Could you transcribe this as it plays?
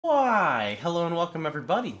Why, hello and welcome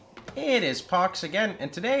everybody. It is Pohx again,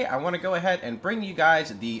 and today I want to go ahead and bring you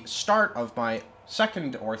guys the start of my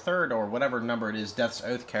second or third or whatever number it is Death's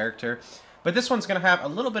Oath character. But this one's going to have a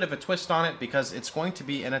little bit of a twist on it because it's going to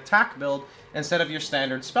be an attack build instead of your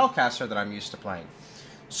standard spellcaster that I'm used to playing.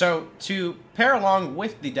 So, to pair along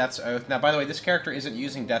with the Death's Oath, now by the way, this character isn't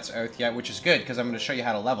using Death's Oath yet, which is good because I'm going to show you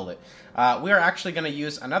how to level it. We are actually going to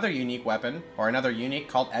use another unique weapon, or another unique,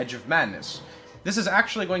 called Edge of Madness. This is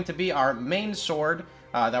actually going to be our main sword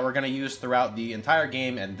that we're going to use throughout the entire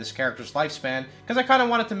game and this character's lifespan, because I kind of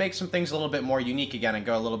wanted to make some things a little bit more unique again and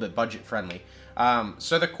go a little bit budget-friendly.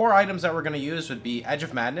 So the core items that we're going to use would be Edge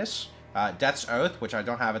of Madness, Death's Oath, which I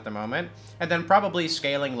don't have at the moment, and then probably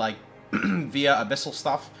scaling like via Abyssal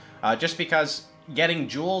stuff, just because getting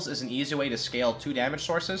jewels is an easy way to scale 2 damage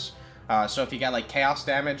sources. So if you get like Chaos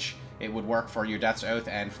damage, it would work for your Death's Oath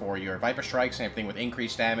and for your Viper Strike, same thing with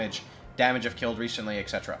increased damage, damage if killed recently,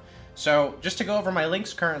 etc. So, just to go over my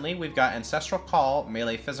links currently, we've got Ancestral Call,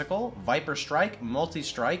 Melee Physical, Viper Strike,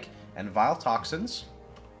 Multi-Strike, and Vile Toxins.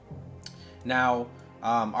 Now,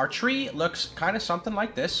 our tree looks kind of something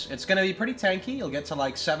like this. It's going to be pretty tanky. You'll get to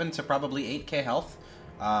like 7 to probably 8k health.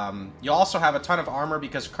 You'll also have a ton of armor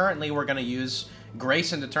because currently we're going to use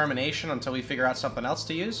Grace and Determination until we figure out something else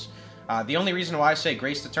to use. The only reason why I say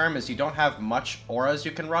Grace Determ is you don't have much auras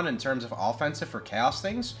you can run in terms of offensive for chaos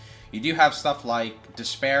things. You do have stuff like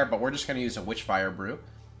Despair, but we're just going to use a Witchfire Brew.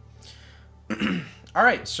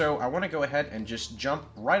 Alright, so I want to go ahead and just jump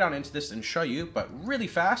right on into this and show you, but really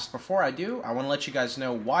fast, before I do, I want to let you guys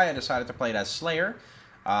know why I decided to play it as Slayer.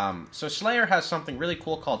 So Slayer has something really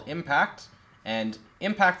cool called Impact, and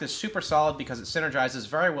Impact is super solid because it synergizes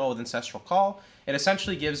very well with Ancestral Call. It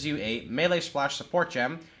essentially gives you a melee splash support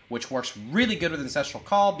gem, which works really good with Ancestral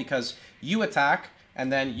Call because you attack, and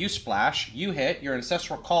then you splash, you hit, your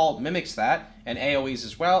Ancestral Call mimics that, and AoEs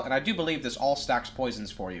as well, and I do believe this all stacks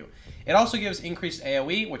poisons for you. It also gives increased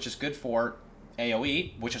AoE, which is good for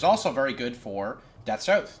AoE, which is also very good for Death's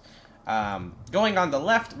Oath. Going on the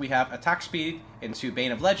left, we have attack speed into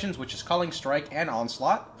Bane of Legends, which is Culling Strike and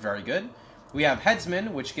Onslaught, very good. We have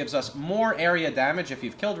Headsman, which gives us more area damage if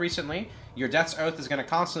you've killed recently. Your Death's Oath is going to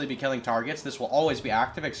constantly be killing targets. This will always be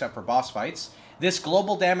active except for boss fights. This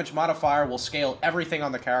global damage modifier will scale everything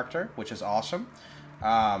on the character, which is awesome.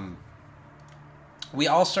 We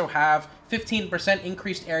also have 15%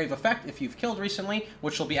 increased area of effect if you've killed recently,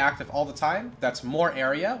 which will be active all the time. That's more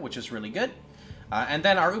area, which is really good. And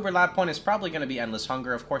then our Uber Lab point is probably going to be Endless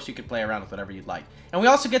Hunger. Of course, you could play around with whatever you'd like. And we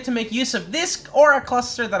also get to make use of this aura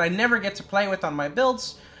cluster that I never get to play with on my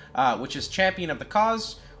builds, which is Champion of the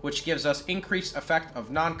Cause, which gives us increased effect of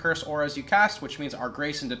non-curse auras you cast, which means our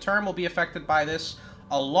Grace and Determ will be affected by this,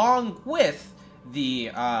 along with the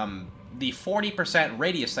 40%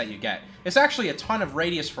 radius that you get. It's actually a ton of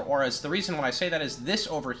radius for auras. The reason why I say that is this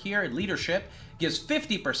over here, Leadership, gives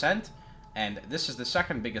 50%, and this is the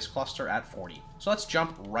second biggest cluster at 40. So let's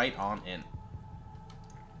jump right on in.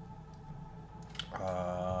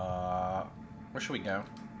 Where should we go?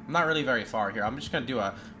 I'm not really very far here. I'm just gonna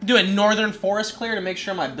do a northern forest clear to make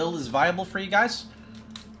sure my build is viable for you guys.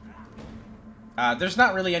 There's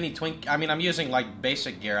not really any twink. I mean, I'm using like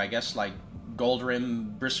basic gear, I guess, like gold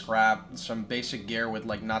rim, brisk wrap, some basic gear with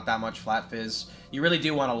like not that much flat fizz. You really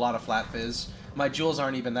do want a lot of flat fizz. My jewels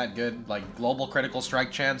aren't even that good, like global critical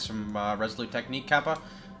strike chance from Resolute Technique Kappa.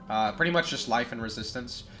 Pretty much just life and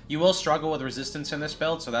resistance. You will struggle with resistance in this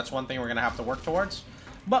build, so that's one thing we're gonna have to work towards.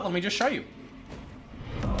 But let me just show you.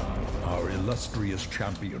 Our illustrious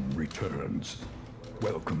champion returns.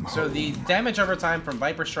 Welcome home. So the damage over time from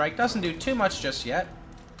Viper Strike doesn't do too much just yet.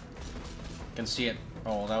 You can see it.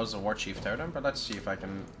 Oh, that was a War Chief Totem, but let's see if I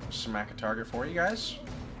can smack a target for you guys.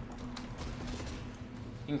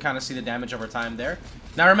 You can kind of see the damage over time there.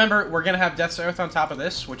 Now remember, we're going to have Death's Oath on top of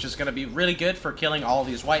this, which is going to be really good for killing all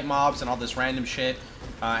these white mobs and all this random shit.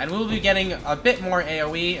 And we'll be getting a bit more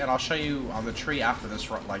AoE, and I'll show you on the tree after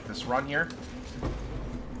this run here.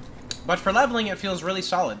 But for leveling, it feels really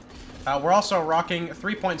solid. We're also rocking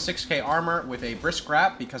 3.6k armor with a brisk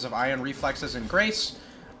wrap because of Iron Reflexes and Grace.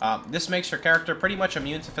 This makes your character pretty much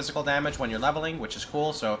immune to physical damage when you're leveling, which is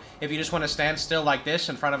cool. So if you just want to stand still like this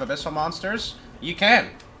in front of Abyssal monsters, you can.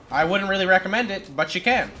 I wouldn't really recommend it, but you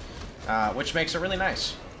can, which makes it really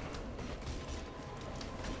nice.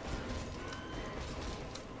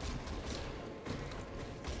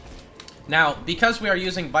 Now, because we are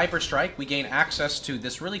using Viper Strike, we gain access to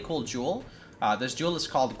this really cool jewel. This jewel is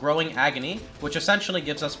called Growing Agony, which essentially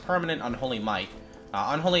gives us permanent Unholy Might.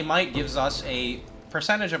 Unholy Might gives us a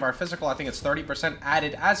percentage of our physical, I think it's 30%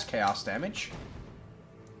 added as chaos damage.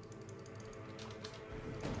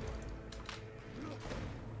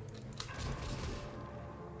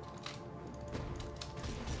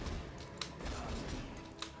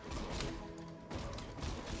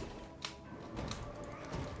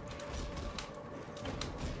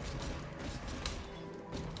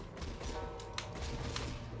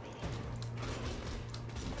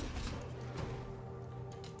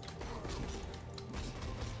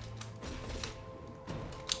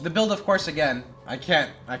 The build, of course, again, I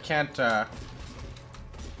can't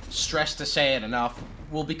stress to say it enough,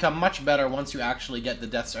 will become much better once you actually get the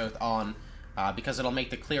Death's Oath on, because it'll make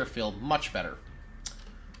the clear field much better.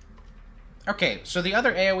 Okay, so the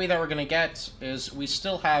other AoE that we're going to get is we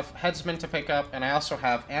still have Headsman to pick up, and I also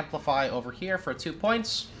have Amplify over here for 2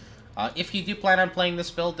 points. If you do plan on playing this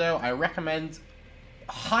build, though, I recommend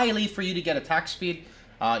highly for you to get attack speed.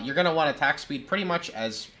 You're going to want attack speed pretty much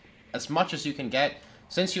as much as you can get.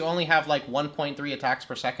 Since you only have like 1.3 attacks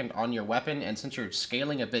per second on your weapon, and since you're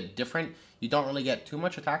scaling a bit different, you don't really get too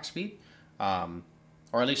much attack speed. Or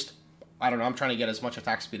at least, I don't know, I'm trying to get as much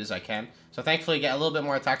attack speed as I can. So thankfully you get a little bit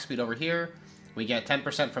more attack speed over here. We get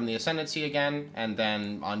 10% from the Ascendancy again, and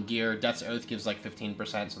then on gear, Death's Oath gives like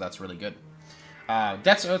 15%, so that's really good.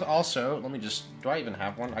 Death's Oath also, let me just, do I even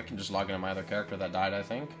have one? I can just log into my other character that died, I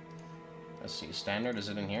think. Let's see, standard, is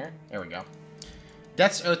it in here? There we go.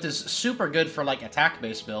 Death's Oath is super good for like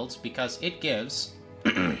attack-based builds because it gives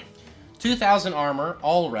 2,000 armor,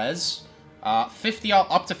 all res, 50 all,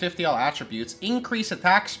 up to 50 all attributes, increase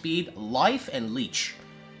attack speed, life, and leech.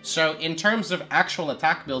 So in terms of actual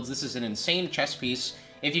attack builds, this is an insane chess piece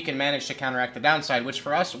if you can manage to counteract the downside, which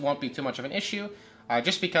for us won't be too much of an issue,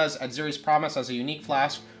 just because Adzuri's Promise as a unique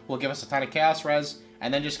flask will give us a ton of chaos res,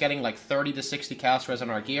 and then just getting like 30 to 60 chaos res on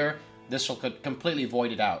our gear, this will completely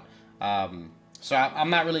void it out. So I'm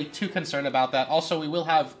not really too concerned about that. Also, we will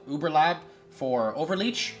have Uber Lab for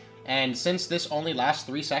Overleech, and since this only lasts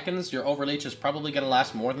 3 seconds, your Overleech is probably going to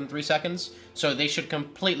last more than 3 seconds, so they should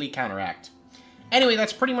completely counteract. Anyway,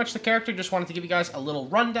 that's pretty much the character. Just wanted to give you guys a little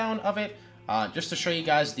rundown of it, just to show you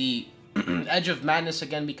guys the Edge of Madness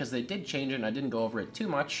again, because they did change it, and I didn't go over it too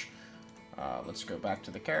much. Let's go back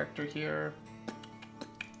to the character here.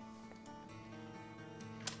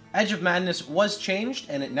 Edge of Madness was changed,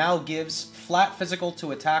 and it now gives flat physical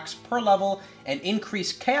to attacks per level and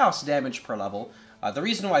increased chaos damage per level. The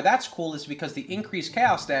reason why that's cool is because the increased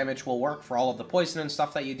chaos damage will work for all of the poison and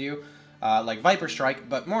stuff that you do, like Viper Strike,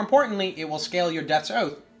 but more importantly, it will scale your Death's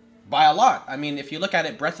Oath by a lot. I mean, if you look at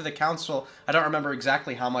it, Breath of the Council, I don't remember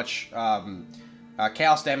exactly how much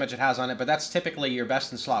chaos damage it has on it, but that's typically your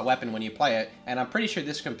best in slot weapon when you play it, and I'm pretty sure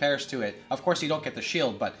this compares to it. Of course, you don't get the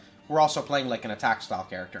shield, but we're also playing like an attack style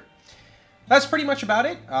character. That's pretty much about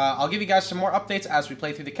it. I'll give you guys some more updates as we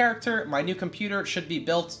play through the character. My new computer should be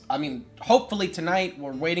built, I mean, hopefully tonight.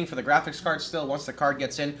 We're waiting for the graphics card still. Once the card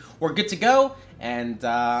gets in, we're good to go. And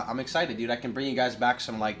I'm excited, dude. I can bring you guys back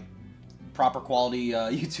some, like, proper quality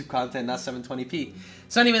YouTube content, not 720p.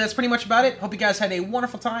 So anyway, that's pretty much about it. Hope you guys had a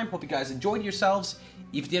wonderful time. Hope you guys enjoyed yourselves.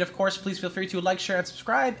 If you did, of course, please feel free to like, share, and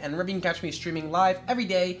subscribe. And remember, you can catch me streaming live every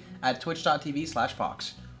day at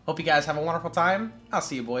twitch.tv/Pohx. Hope you guys have a wonderful time. I'll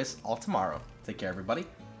see you boys all tomorrow. Take care, everybody.